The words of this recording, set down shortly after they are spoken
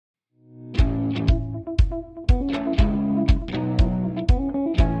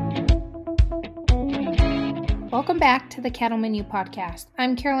Welcome back to the Cattle Menu podcast.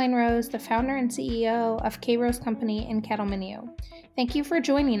 I'm Karoline Rose, the founder and CEO of K Rose Company and Cattle Menu. Thank you for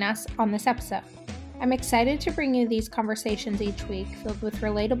joining us on this episode. I'm excited to bring you these conversations each week filled with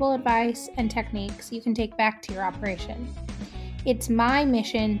relatable advice and techniques you can take back to your operation. It's my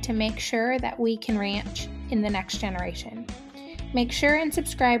mission to make sure that we can ranch in the next generation. Make sure and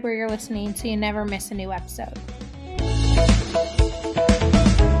subscribe where you're listening so you never miss a new episode.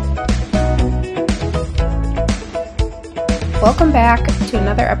 Welcome back to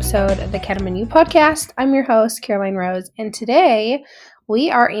another episode of the Cattle Menu podcast. I'm your host, Karoline Rose, and today we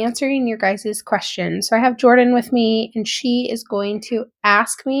are answering your guys' questions. So I have Jordyn with me, and she is going to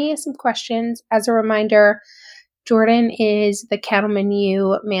ask me some questions. As a reminder, Jordyn is the Cattle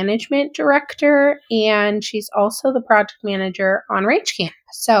Menu Management Director, and she's also the project manager on Ranch Camp.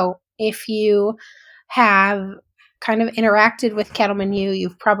 So if you have kind of interacted with Cattle Menu,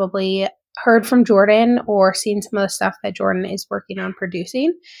 you've probably heard from Jordyn or seen some of the stuff that Jordyn is working on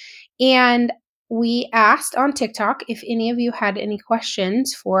producing. And we asked on TikTok if any of you had any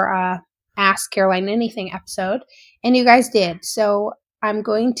questions for Ask Karoline Anything episode, and you guys did. So I'm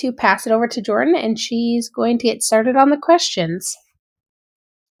going to pass it over to Jordyn, and she's going to get started on the questions.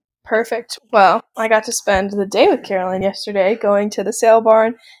 Perfect. Well, I got to spend the day with Karoline yesterday going to the sale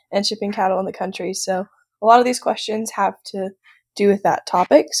barn and shipping cattle in the country. So a lot of these questions have to do with that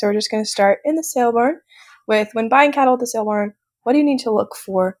topic. So we're just going to start in the sale barn with, when buying cattle at the sale barn, what do you need to look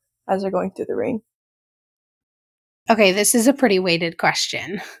for as they're going through the ring? Okay, this is a pretty weighted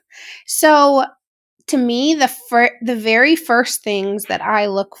question. So to me, the very first things that I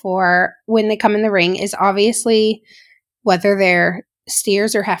look for when they come in the ring is obviously whether they're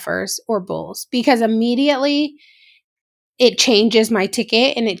steers or heifers or bulls, because immediately it changes my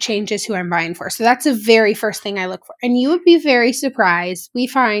ticket and it changes who I'm buying for. So that's the very first thing I look for. And you would be very surprised. We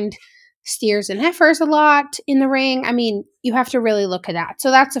find steers and heifers a lot in the ring. I mean, you have to really look at that. So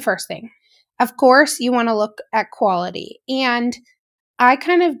that's the first thing. Of course, you want to look at quality. And I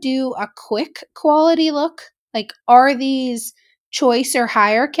kind of do a quick quality look. Like, are these choice or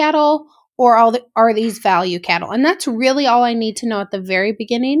higher cattle, or are these value cattle? And that's really all I need to know at the very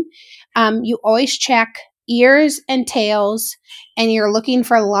beginning. You always check ears and tails, and you're looking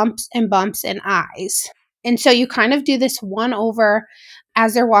for lumps and bumps and eyes. And so you kind of do this one over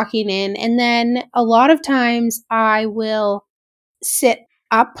as they're walking in. And then a lot of times I will sit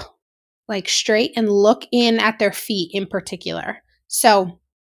up like straight and look in at their feet in particular. So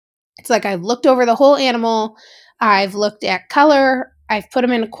it's like I've looked over the whole animal. I've looked at color. I've put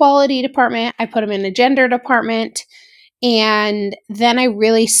them in a quality department. I put them in a gender department. And then I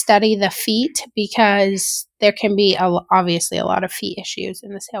really study the feet, because there can be obviously a lot of feet issues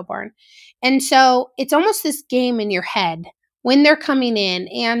in the sale barn. And so it's almost this game in your head when they're coming in.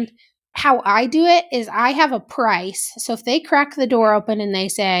 And how I do it is I have a price. So if they crack the door open and they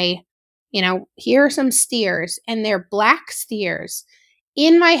say, here are some steers, and they're black steers,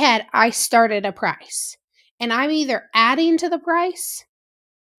 in my head, I started a price. And I'm either adding to the price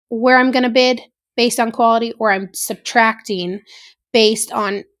where I'm going to bid based on quality, or I'm subtracting based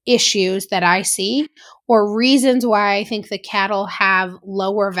on issues that I see or reasons why I think the cattle have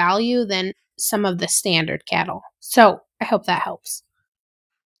lower value than some of the standard cattle. So I hope that helps.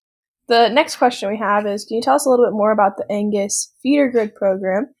 The next question we have is, can you tell us a little bit more about the Angus feeder grid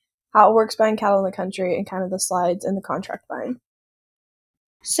program, how it works buying cattle in the country, and kind of the slides and the contract buying?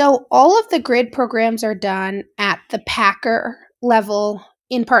 So all of the grid programs are done at the packer level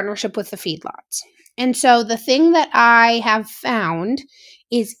in partnership with the feedlots. And so the thing that I have found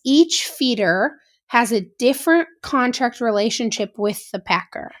is each feeder has a different contract relationship with the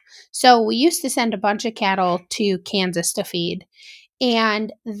packer. So we used to send a bunch of cattle to Kansas to feed,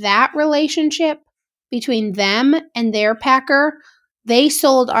 and that relationship between them and their packer, they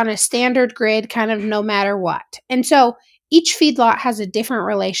sold on a standard grid kind of no matter what. And so each feedlot has a different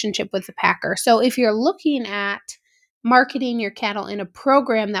relationship with the packer. So if you're looking at marketing your cattle in a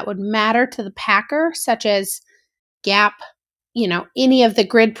program that would matter to the packer, such as GAP, any of the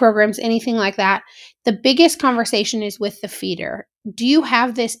grid programs, anything like that, the biggest conversation is with the feeder. Do you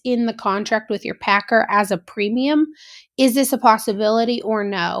have this in the contract with your packer as a premium? Is this a possibility or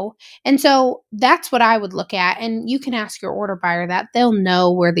no? And so that's what I would look at. And you can ask your order buyer that. They'll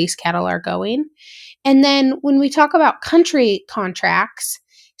know where these cattle are going. And then when we talk about country contracts,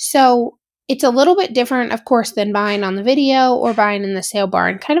 so it's a little bit different, of course, than buying on the video or buying in the sale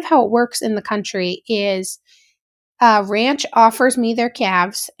barn. Kind of how it works in the country is ranch offers me their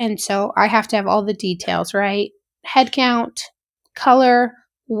calves, and so I have to have all the details, right? Head count, color,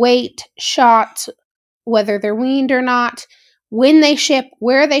 weight, shots, whether they're weaned or not, when they ship,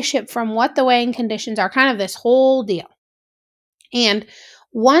 where they ship from, what the weighing conditions are, kind of this whole deal. And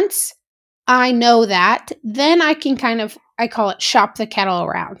once I know that, then I can I call it shop the cattle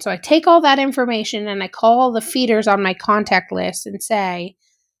around. So I take all that information and I call the feeders on my contact list and say,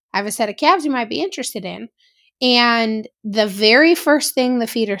 I have a set of calves you might be interested in. And the very first thing the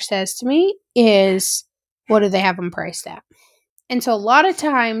feeder says to me is, what do they have them priced at? And so a lot of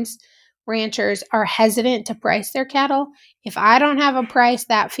times ranchers are hesitant to price their cattle. If I don't have a price,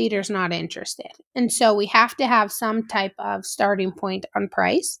 that feeder's not interested. And so we have to have some type of starting point on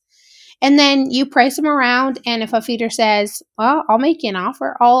price. And then you price them around. And if a feeder says, well, I'll make you an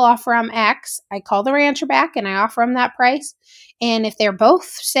offer, I'll offer them X, I call the rancher back and I offer them that price. And if they're both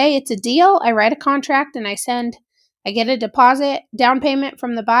say it's a deal, I write a contract and I get a deposit down payment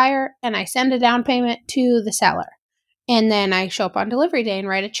from the buyer and I send a down payment to the seller. And then I show up on delivery day and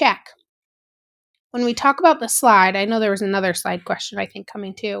write a check. When we talk about the slide, I know there was another slide question, I think,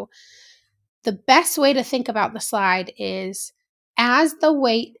 coming too. The best way to think about the slide is as the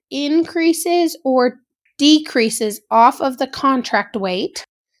weight increases or decreases off of the contract weight.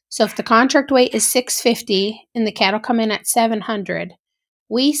 So if the contract weight is 650 and the cattle come in at 700,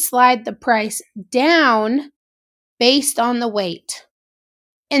 we slide the price down based on the weight.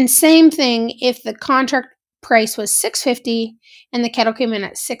 And same thing if the contract price was 650 and the cattle came in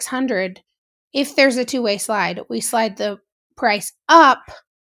at 600, if there's a two-way slide, we slide the price up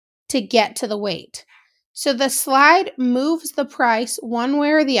to get to the weight. So the slide moves the price one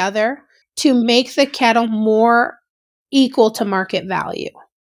way or the other to make the cattle more equal to market value.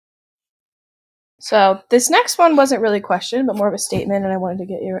 So this next one wasn't really a question, but more of a statement, and I wanted to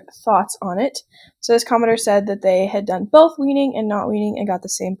get your thoughts on it. So this commenter said that they had done both weaning and not weaning and got the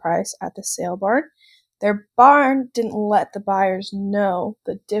same price at the sale barn. Their barn didn't let the buyers know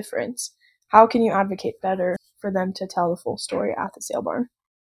the difference. How can you advocate better for them to tell the full story at the sale barn?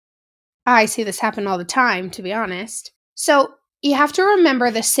 I see this happen all the time, to be honest. So you have to remember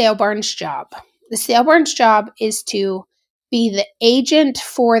the sale barn's job. The sale barn's job is to be the agent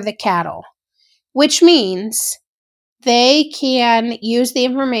for the cattle, which means they can use the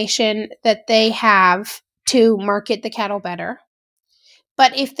information that they have to market the cattle better.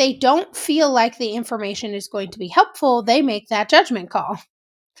 But if they don't feel like the information is going to be helpful, they make that judgment call.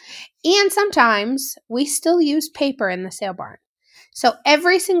 And sometimes we still use paper in the sale barn. So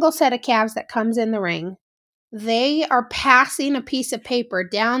every single set of calves that comes in the ring, they are passing a piece of paper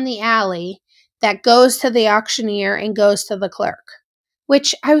down the alley that goes to the auctioneer and goes to the clerk,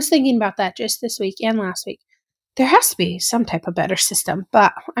 which I was thinking about that just this week and last week. There has to be some type of better system,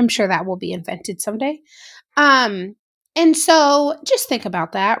 but I'm sure that will be invented someday. And so just think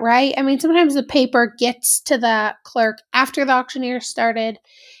about that, right? I mean, sometimes the paper gets to the clerk after the auctioneer started.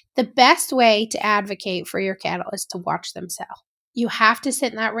 The best way to advocate for your cattle is to watch them sell. You have to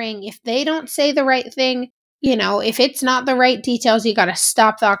sit in that ring. If they don't say the right thing, if it's not the right details, you got to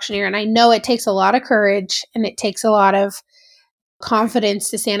stop the auctioneer. And I know it takes a lot of courage and it takes a lot of confidence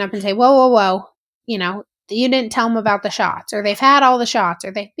to stand up and say, whoa, whoa, whoa, you didn't tell them about the shots, or they've had all the shots,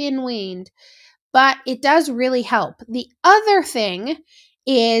 or they've been weaned. But it does really help. The other thing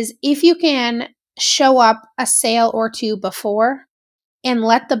is if you can show up a sale or two before and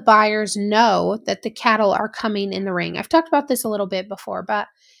let the buyers know that the cattle are coming in the ring. I've talked about this a little bit before, but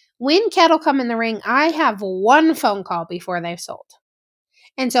when cattle come in the ring, I have one phone call before they've sold.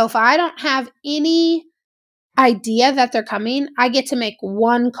 And so if I don't have any idea that they're coming, I get to make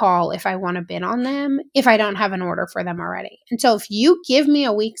one call if I want to bid on them, if I don't have an order for them already. And so if you give me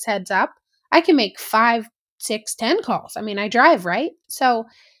a week's heads up, I can make 5, 6, 10 calls. I mean, I drive, right? So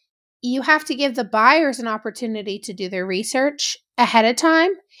you have to give the buyers an opportunity to do their research ahead of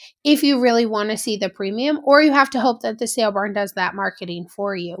time if you really want to see the premium, or you have to hope that the sale barn does that marketing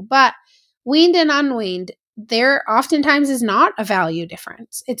for you. But weaned and unweaned, there oftentimes is not a value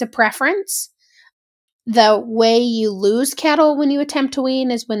difference. It's a preference. The way you lose cattle when you attempt to wean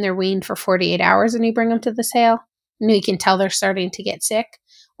is when they're weaned for 48 hours and you bring them to the sale. And you can tell they're starting to get sick,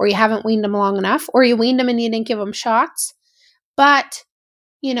 or you haven't weaned them long enough, or you weaned them and you didn't give them shots. But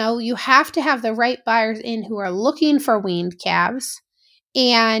you have to have the right buyers in who are looking for weaned calves,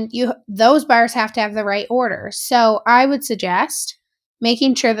 and those buyers have to have the right orders. So I would suggest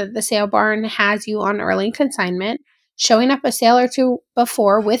making sure that the sale barn has you on early consignment, showing up a sale or two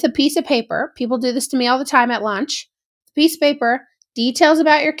before with a piece of paper. People do this to me all the time at lunch. A piece of paper, details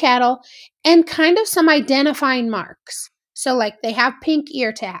about your cattle, and kind of some identifying marks. So like they have pink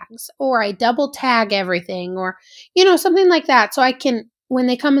ear tags, or I double tag everything, or, something like that. So I can, when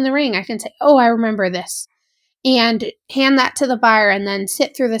they come in the ring, I can say, oh, I remember this. and hand that to the buyer and then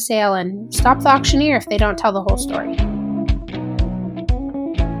sit through the sale and stop the auctioneer if they don't tell the whole story.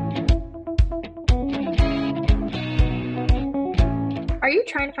 Are you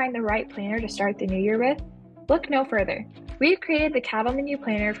trying to find the right planner to start the new year with? Look no further. We've created the Cattle Menu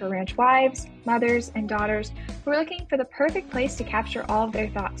Planner for ranch wives, mothers, and daughters who are looking for the perfect place to capture all of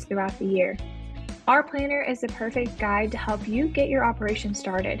their thoughts throughout the year. Our planner is the perfect guide to help you get your operation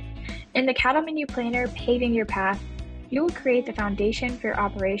started. In the Cattle Menu Planner, Paving Your Path, you will create the foundation for your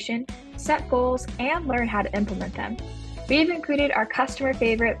operation, set goals, and learn how to implement them. We've included our customer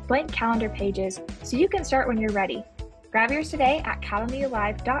favorite blank calendar pages so you can start when you're ready. Grab yours today at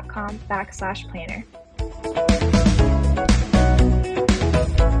cattlemenulive.com/planner.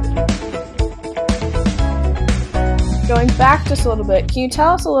 Going back just a little bit, can you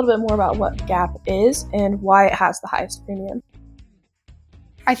tell us a little bit more about what GAP is and why it has the highest premium?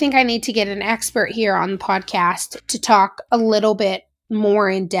 I think I need to get an expert here on the podcast to talk a little bit more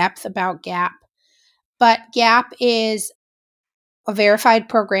in depth about GAP. But GAP is a verified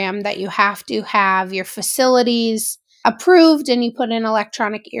program that you have to have your facilities approved, and you put in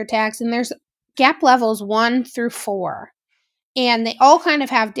electronic ear tags, and there's GAP levels 1 through 4. And they all kind of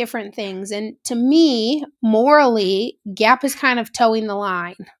have different things. And to me, morally, GAP is kind of towing the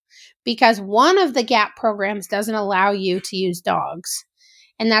line because one of the GAP programs doesn't allow you to use dogs.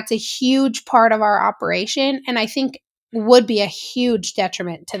 And that's a huge part of our operation. And I think would be a huge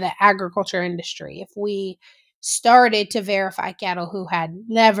detriment to the agriculture industry if we started to verify cattle who had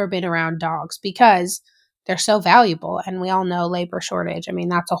never been around dogs, because they're so valuable. And we all know labor shortage. I mean,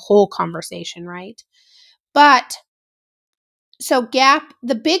 that's a whole conversation, right? But so GAP,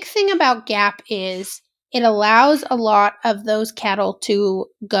 the big thing about GAP is it allows a lot of those cattle to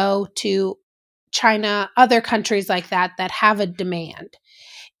go to China, other countries like that that have a demand.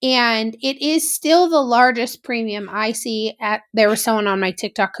 And it is still the largest premium I see. There was someone on my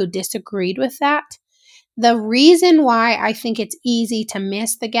TikTok who disagreed with that. The reason why I think it's easy to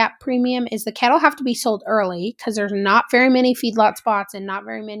miss the GAP premium is the cattle have to be sold early because there's not very many feedlot spots and not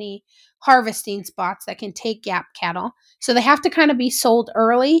very many harvesting spots that can take GAP cattle. So they have to kind of be sold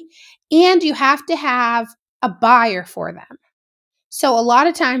early, and you have to have a buyer for them. So a lot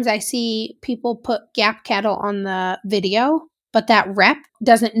of times I see people put GAP cattle on the video, but that rep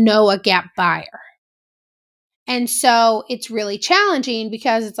doesn't know a GAP buyer. And so it's really challenging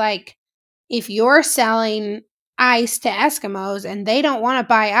because it's like, if you're selling ice to Eskimos and they don't want to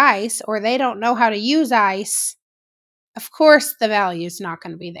buy ice or they don't know how to use ice, of course the value is not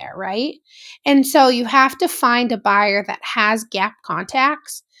going to be there, right? And so you have to find a buyer that has GAP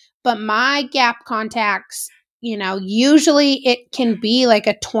contacts. But my GAP contacts, usually it can be like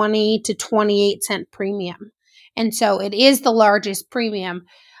a 20 to 28 cent premium. And so it is the largest premium.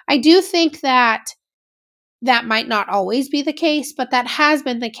 I do think that might not always be the case, but that has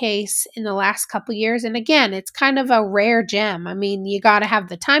been the case in the last couple years. And again, it's kind of a rare gem. I mean, you got to have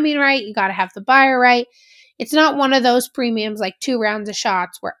the timing right. You got to have the buyer right. It's not one of those premiums like 2 rounds of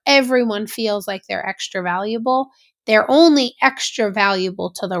shots where everyone feels like they're extra valuable. They're only extra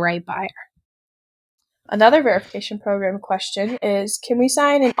valuable to the right buyer. Another verification program question is, can we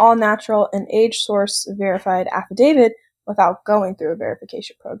sign an all-natural and age source verified affidavit without going through a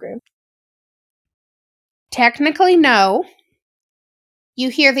verification program? Technically, no. You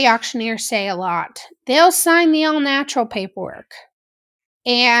hear the auctioneers say a lot, they'll sign the all-natural paperwork.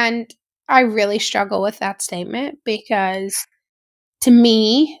 And I really struggle with that statement because to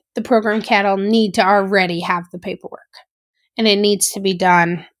me, the program cattle need to already have the paperwork. And it needs to be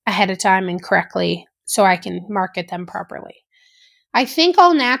done ahead of time and correctly so I can market them properly. I think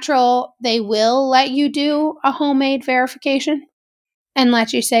all natural, they will let you do a homemade verification and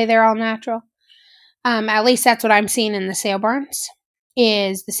let you say they're all natural. At least that's what I'm seeing in the sale barns,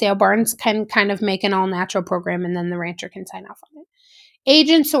 is the sale barns can kind of make an all natural program and then the rancher can sign off on it.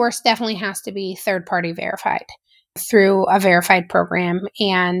 Agent source definitely has to be third party verified through a verified program,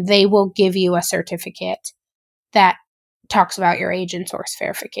 and they will give you a certificate that talks about your agent source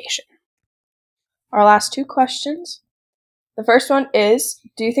verification. Our last 2 questions. The first one is,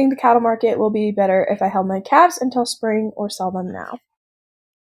 do you think the cattle market will be better if I held my calves until spring or sell them now?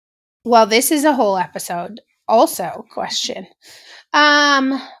 Well, this is a whole episode also question.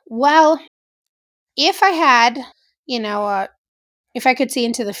 Well, if I had, if I could see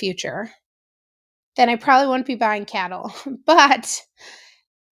into the future, then I probably wouldn't be buying cattle. But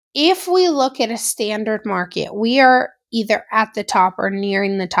if we look at a standard market, we are either at the top or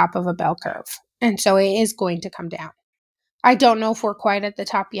nearing the top of a bell curve. And so it is going to come down. I don't know if we're quite at the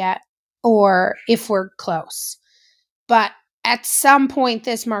top yet or if we're close. But at some point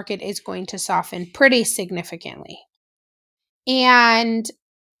this market is going to soften pretty significantly. And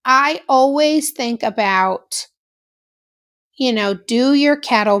I always think about, do your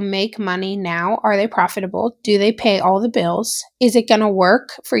cattle make money now? Are they profitable? Do they pay all the bills? Is it going to work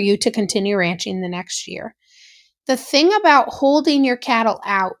for you to continue ranching the next year? The thing about holding your cattle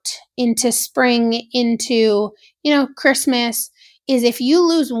out into spring, into, Christmas, is if you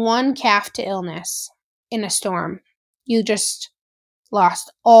lose one calf to illness in a storm, you just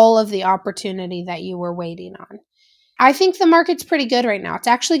lost all of the opportunity that you were waiting on. I think the market's pretty good right now. It's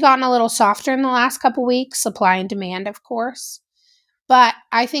actually gotten a little softer in the last couple weeks, supply and demand, of course. But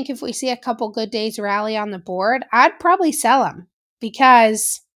I think if we see a couple good days rally on the board, I'd probably sell them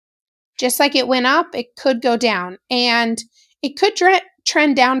because just like it went up, it could go down. And it could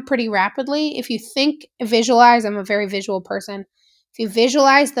trend down pretty rapidly. If you visualize, I'm a very visual person. If you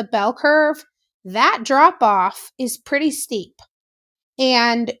visualize the bell curve, that drop off is pretty steep.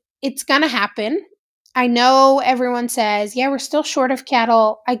 And it's going to happen. I know everyone says, yeah, we're still short of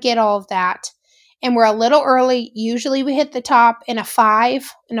cattle. I get all of that. And we're a little early. Usually we hit the top in a 4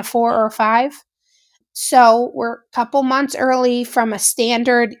 or a 5. So we're a couple months early from a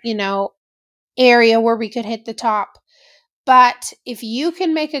standard, area where we could hit the top. But if you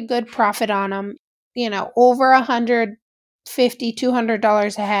can make a good profit on them, over $150,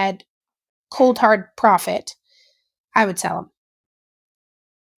 $200 a head, cold hard profit, I would sell them.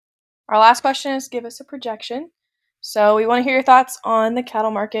 Our last question is give us a projection. So we want to hear your thoughts on the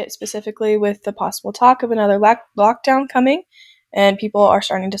cattle market, specifically with the possible talk of another lockdown coming, and people are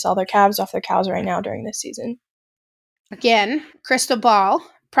starting to sell their calves off their cows right now during this season. Again, crystal ball,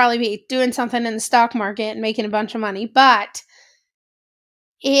 probably be doing something in the stock market and making a bunch of money, but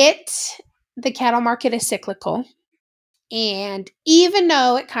the cattle market is cyclical. And even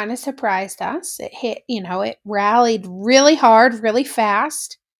though it kind of surprised us, it hit, it rallied really hard, really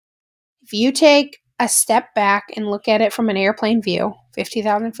fast. If you take a step back and look at it from an airplane view,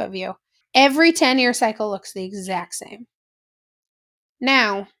 50,000 foot view, every 10-year cycle looks the exact same.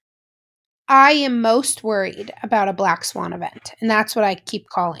 Now, I am most worried about a black swan event, and that's what I keep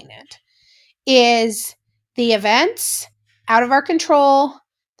calling it, is the events out of our control,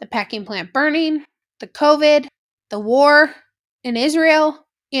 the packing plant burning, the COVID, the war in Israel,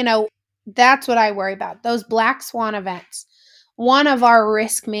 that's what I worry about, those black swan events. One of our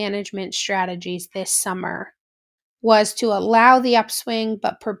risk management strategies this summer was to allow the upswing,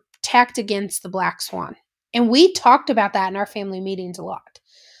 but protect against the black swan. And we talked about that in our family meetings a lot.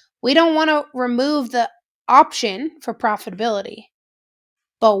 We don't want to remove the option for profitability,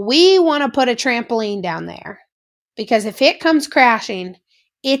 but we want to put a trampoline down there because if it comes crashing,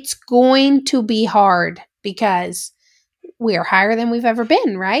 it's going to be hard because we are higher than we've ever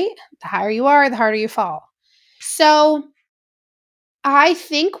been, right? The higher you are, the harder you fall. So I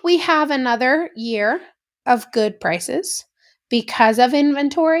think we have another year of good prices because of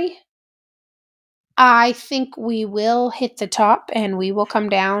inventory. I think we will hit the top and we will come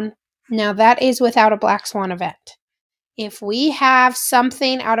down. Now, that is without a black swan event. If we have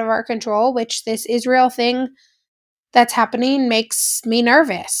something out of our control, which this Israel thing that's happening makes me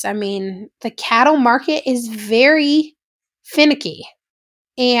nervous. I mean, the cattle market is very finicky.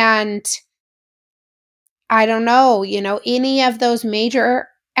 And I don't know, any of those major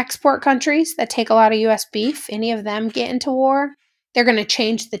export countries that take a lot of U.S. beef, any of them get into war, they're going to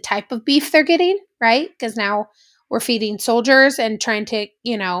change the type of beef they're getting, right? Because now we're feeding soldiers and trying to,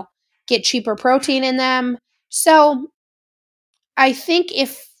 get cheaper protein in them. So I think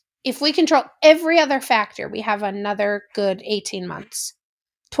if we control every other factor, we have another good 18 months,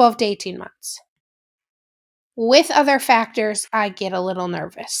 12 to 18 months. With other factors, I get a little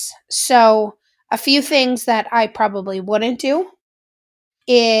nervous. So a few things that I probably wouldn't do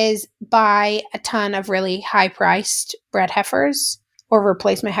is buy a ton of really high-priced bred heifers or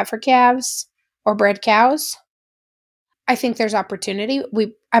replacement heifer calves or bred cows. I think there's opportunity.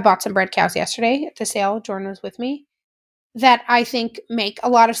 I bought some bred cows yesterday at the sale. Jordyn was with me. That I think make a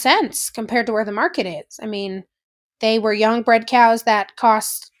lot of sense compared to where the market is. I mean, they were young bred cows that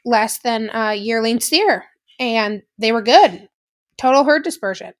cost less than a yearling steer, and they were good. Total herd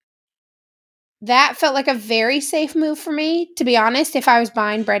dispersion. That felt like a very safe move for me. To be honest, if I was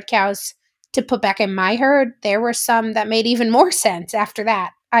buying bred cows to put back in my herd, there were some that made even more sense after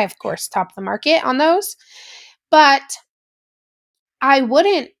that. I, of course, topped the market on those, but I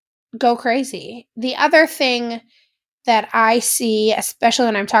wouldn't go crazy. The other thing that I see, especially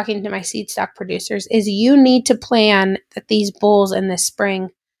when I'm talking to my seed stock producers, is you need to plan that these bulls in this spring,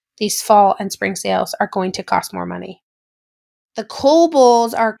 these fall and spring sales are going to cost more money. The coal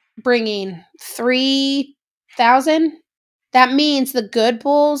bulls are bringing $3,000 that means the good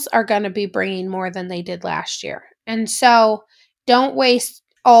bulls are going to be bringing more than they did last year. And so don't waste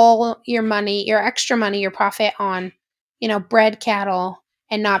all your money, your extra money, your profit on, bred cattle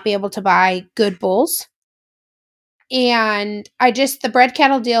and not be able to buy good bulls. And the bred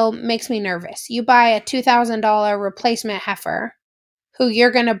cattle deal makes me nervous. You buy a $2,000 replacement heifer who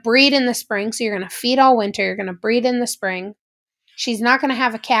you're going to breed in the spring. So you're going to feed all winter. You're going to breed in the spring. She's not going to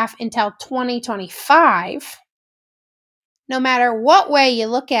have a calf until 2025. No matter what way you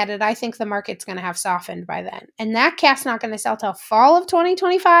look at it, I think the market's going to have softened by then. And that calf's not going to sell till fall of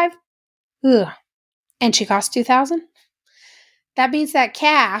 2025. Ugh. And she costs $2,000. That means that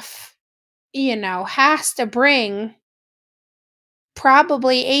calf, has to bring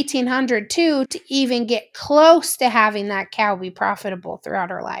probably $1,800 too to even get close to having that cow be profitable throughout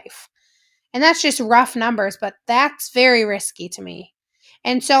her life. And that's just rough numbers, but that's very risky to me.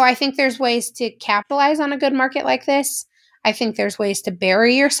 And so I think there's ways to capitalize on a good market like this. I think there's ways to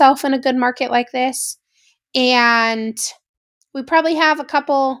bury yourself in a good market like this. And we probably have a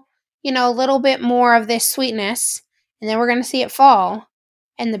couple, a little bit more of this sweetness, and then we're going to see it fall.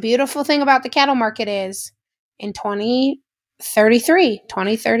 And the beautiful thing about the cattle market is in 2033,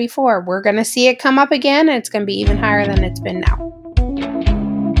 2034, we're going to see it come up again, and it's going to be even higher than it's been now.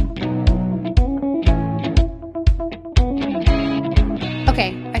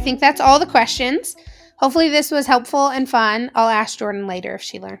 Okay, I think that's all the questions. Hopefully this was helpful and fun. I'll ask Jordyn later if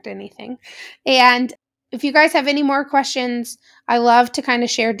she learned anything. And if you guys have any more questions, I love to kind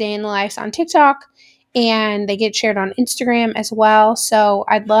of share day in the lives on TikTok, and they get shared on Instagram as well. So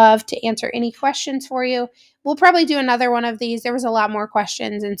I'd love to answer any questions for you. We'll probably do another one of these. There was a lot more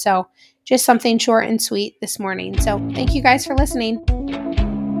questions, and so just something short and sweet this morning. So thank you guys for listening.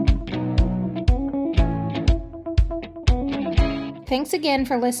 Thanks again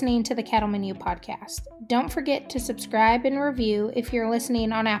for listening to the Cattleman U podcast. Don't forget to subscribe and review if you're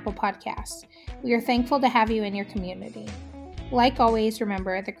listening on Apple Podcasts. We are thankful to have you in your community. Like always,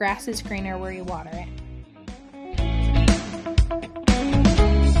 remember, the grass is greener where you water it.